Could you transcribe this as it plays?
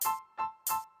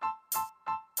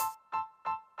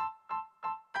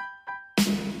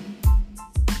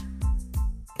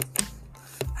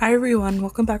Hi everyone,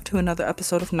 welcome back to another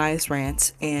episode of Nice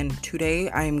Rants, and today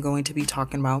I am going to be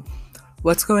talking about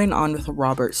what's going on with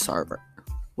Robert Sarver.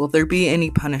 Will there be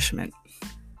any punishment?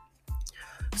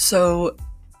 So,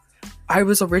 I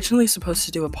was originally supposed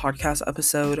to do a podcast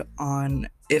episode on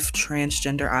if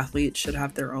transgender athletes should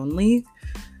have their own league.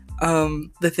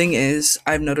 The thing is,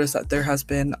 I've noticed that there has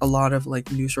been a lot of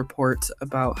news reports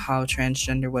about how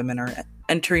transgender women are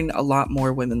entering a lot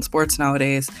more women's sports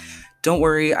nowadays. Don't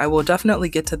worry, I will definitely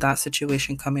get to that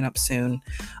situation coming up soon.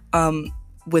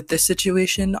 With this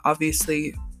situation,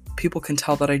 obviously, people can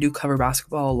tell that I do cover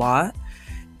basketball a lot,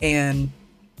 and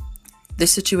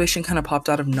this situation kind of popped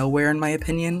out of nowhere, in my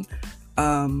opinion.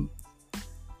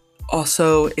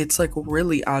 Also, it's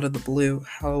really out of the blue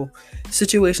how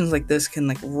situations like this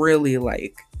can really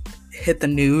hit the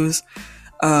news.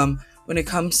 When it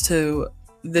comes to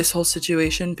this whole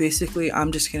situation, basically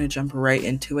I'm just going to jump right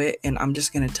into it, and I'm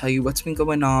just going to tell you what's been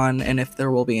going on and if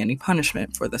there will be any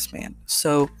punishment for this man.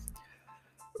 So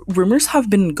rumors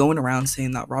have been going around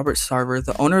saying that Robert Sarver,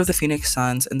 the owner of the Phoenix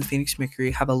Suns and the Phoenix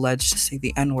Mercury, have alleged to say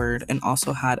the N-word and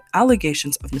also had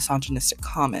allegations of misogynistic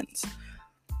comments.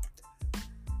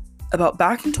 About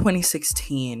back in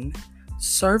 2016,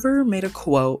 Sarver made a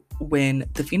quote when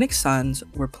the Phoenix Suns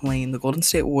were playing the Golden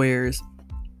State Warriors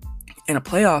in a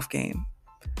playoff game,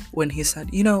 when he said,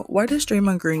 why does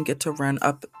Draymond Green get to run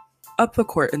up the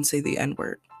court and say the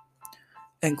N-word?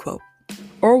 End quote.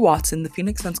 Earl Watson, the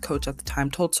Phoenix Suns coach at the time,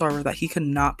 told Sarver that he could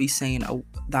not be saying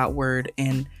that word,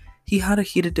 and he had a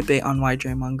heated debate on why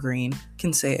Draymond Green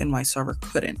can say it and why Sarver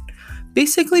couldn't.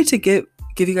 Basically, to give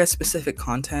you guys specific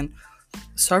content,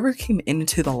 Sarver came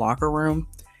into the locker room,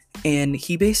 and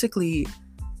he basically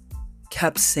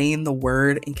kept saying the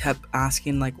word and kept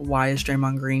asking, why is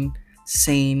Draymond Green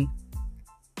saying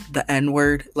the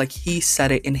N-word? He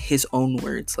said it in his own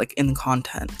words, in the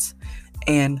contents.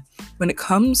 And when it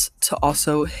comes to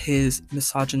also his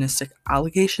misogynistic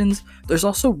allegations, there's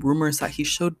also rumors that he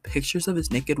showed pictures of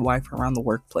his naked wife around the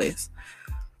workplace.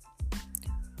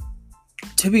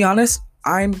 To be honest,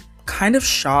 I'm kind of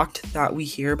shocked that we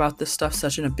hear about this stuff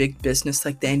such in a big business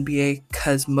like the NBA,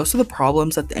 because most of the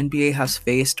problems that the NBA has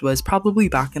faced was probably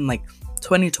back in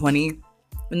 2020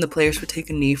 when the players would take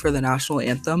a knee for the national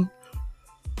anthem.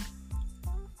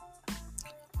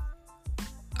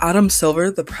 Adam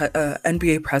Silver, the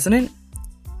NBA president,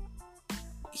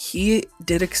 he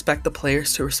did expect the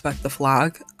players to respect the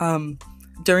flag.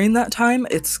 During that time,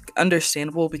 it's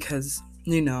understandable because,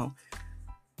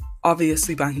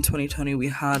 obviously back in 2020, we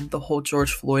had the whole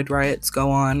George Floyd riots go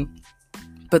on.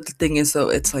 But the thing is, though,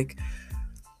 it's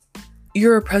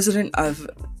you're a president of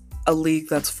a league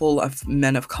that's full of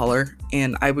men of color,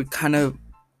 and I would kind of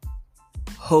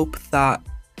hope that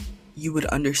you would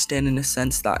understand in a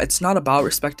sense that it's not about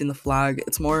respecting the flag.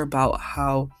 It's more about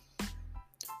how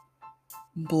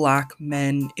black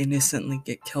men innocently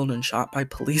get killed and shot by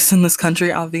police in this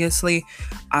country, obviously.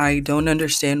 I don't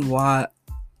understand what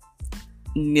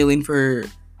kneeling for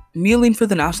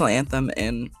the national anthem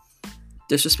and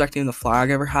disrespecting the flag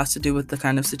ever has to do with the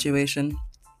kind of situation.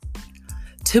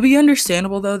 To be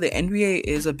understandable, though, the NBA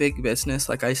is a big business,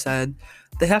 like I said.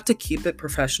 They have to keep it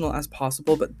professional as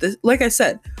possible, but this, like I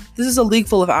said, this is a league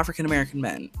full of African-American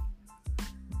men.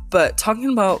 But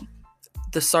talking about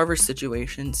the Sarver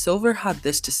situation, Silver had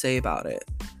this to say about it.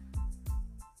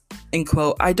 End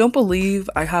quote, I don't believe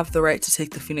I have the right to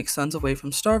take the Phoenix Suns away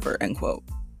from Sarver, end quote.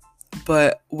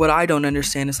 But what I don't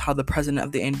understand is how the president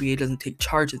of the NBA doesn't take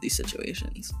charge of these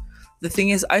situations. The thing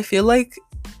is, I feel like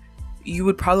you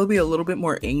would probably be a little bit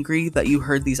more angry that you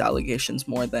heard these allegations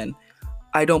more than,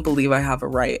 I don't believe I have a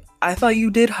right. I thought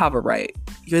you did have a right.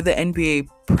 You're the NBA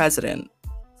president.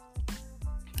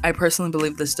 I personally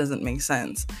believe this doesn't make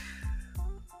sense.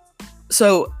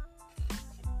 So,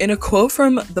 in a quote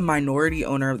from the minority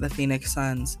owner of the Phoenix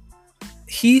Suns,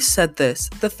 he said this: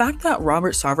 the fact that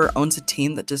Robert Sarver owns a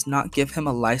team that does not give him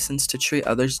a license to treat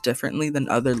others differently than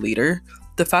other leader,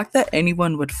 the fact that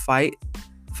anyone would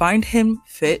find him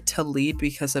fit to lead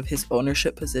because of his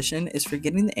ownership position is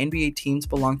forgetting the NBA teams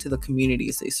belong to the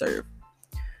communities they serve.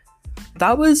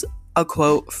 That was a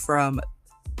quote from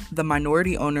the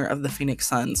minority owner of the Phoenix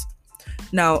Suns.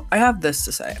 Now, I have this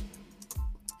to say.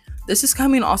 This is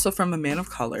coming also from a man of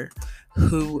color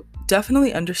who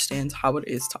definitely understands how it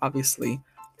is to obviously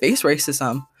face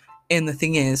racism. And the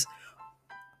thing is,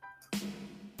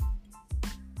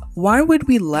 why would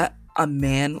we let a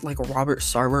man like Robert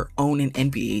Sarver own an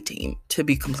NBA team, to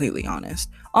be completely honest?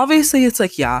 Obviously, it's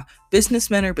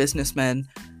businessmen are businessmen.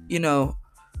 The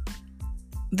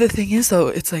thing is, though,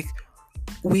 it's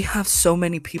we have so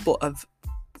many people of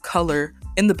color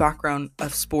in the background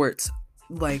of sports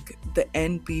like the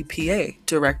NBPA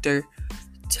director,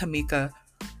 Tamika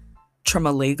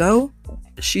Tremolego.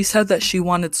 She said that she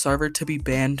wanted Sarver to be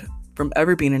banned from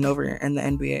ever being an over in the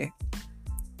NBA.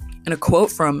 In a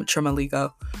quote from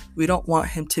Tremolego, "We don't want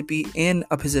him to be in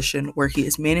a position where he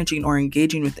is managing or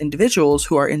engaging with individuals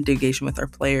who are engaging with our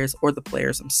players or the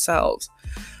players themselves.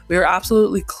 We are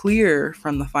absolutely clear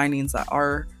from the findings that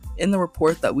are in the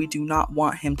report that we do not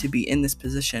want him to be in this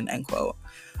position," end quote.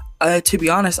 To be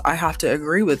honest, I have to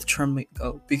agree with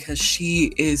Tremolego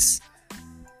because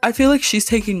I feel like she's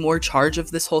taking more charge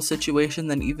of this whole situation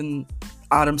than even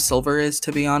Adam Silver is,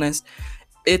 to be honest.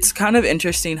 It's kind of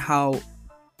interesting how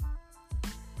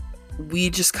we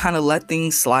just kind of let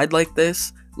things slide like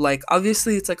this. Like,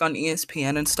 obviously it's like on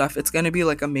ESPN and stuff, it's going to be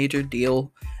like a major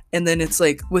deal. And then it's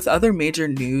like with other major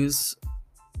news,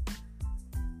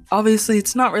 obviously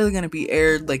it's not really going to be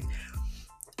aired. Like,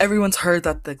 everyone's heard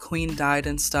that the Queen died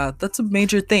and stuff. That's a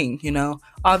major thing, you know?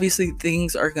 Obviously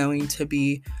things are going to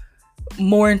be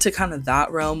more into kind of that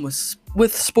realm.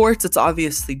 With sports, it's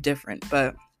obviously different,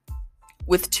 but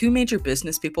with two major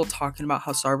business people talking about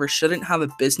how Sarver shouldn't have a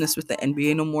business with the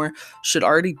NBA no more should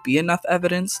already be enough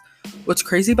evidence. What's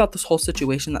crazy about this whole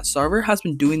situation that Sarver has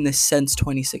been doing this since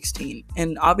 2016.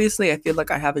 And obviously I feel like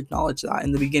I have acknowledged that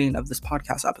in the beginning of this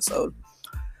podcast episode.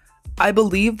 I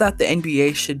believe that the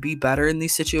NBA should be better in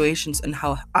these situations and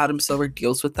how Adam Silver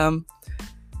deals with them.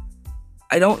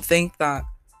 I don't think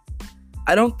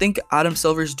Adam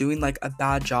Silver's doing like a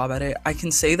bad job at it. I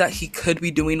can say that he could be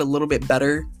doing a little bit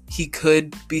better. He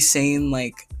could be saying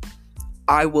like,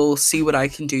 I will see what I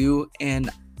can do and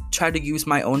try to use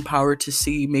my own power to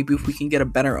see maybe if we can get a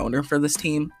better owner for this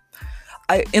team.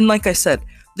 And like I said,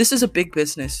 this is a big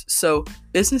business. So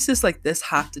businesses like this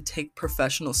have to take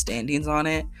professional standings on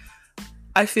it.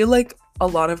 I feel like a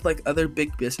lot of like other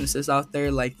big businesses out there,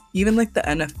 like even like the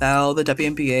NFL, the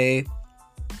WNBA,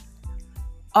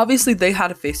 obviously they had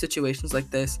to face situations like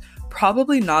this.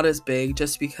 Probably not as big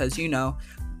just because, you know,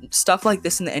 stuff like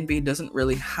this in the NBA doesn't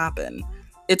really happen.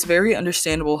 It's very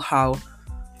understandable how,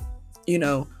 you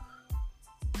know,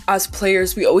 as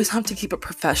players, we always have to keep it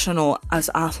professional. As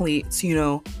athletes, you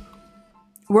know,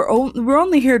 we're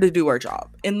only here to do our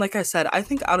job. And like I said, I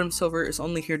think Adam Silver is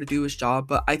only here to do his job,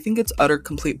 but I think it's utter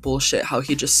complete bullshit how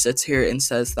he just sits here and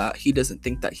says that he doesn't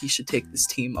think that he should take this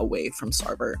team away from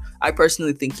Sarver. I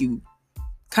personally think you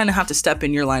kind of have to step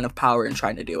in your line of power and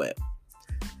try to do it.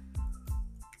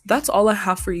 That's all I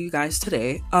have for you guys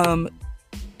today.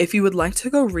 If you would like to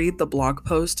go read the blog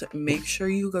post, make sure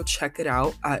you go check it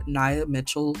out at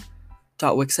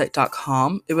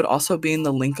niamitchell.wixsite.com. It would also be in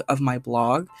the link of my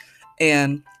blog.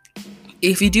 And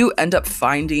if you do end up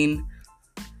finding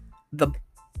the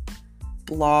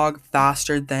blog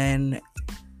faster than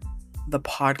the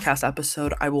podcast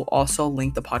episode, I will also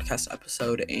link the podcast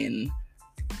episode in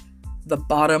the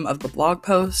bottom of the blog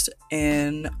post.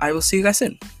 And I will see you guys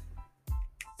soon.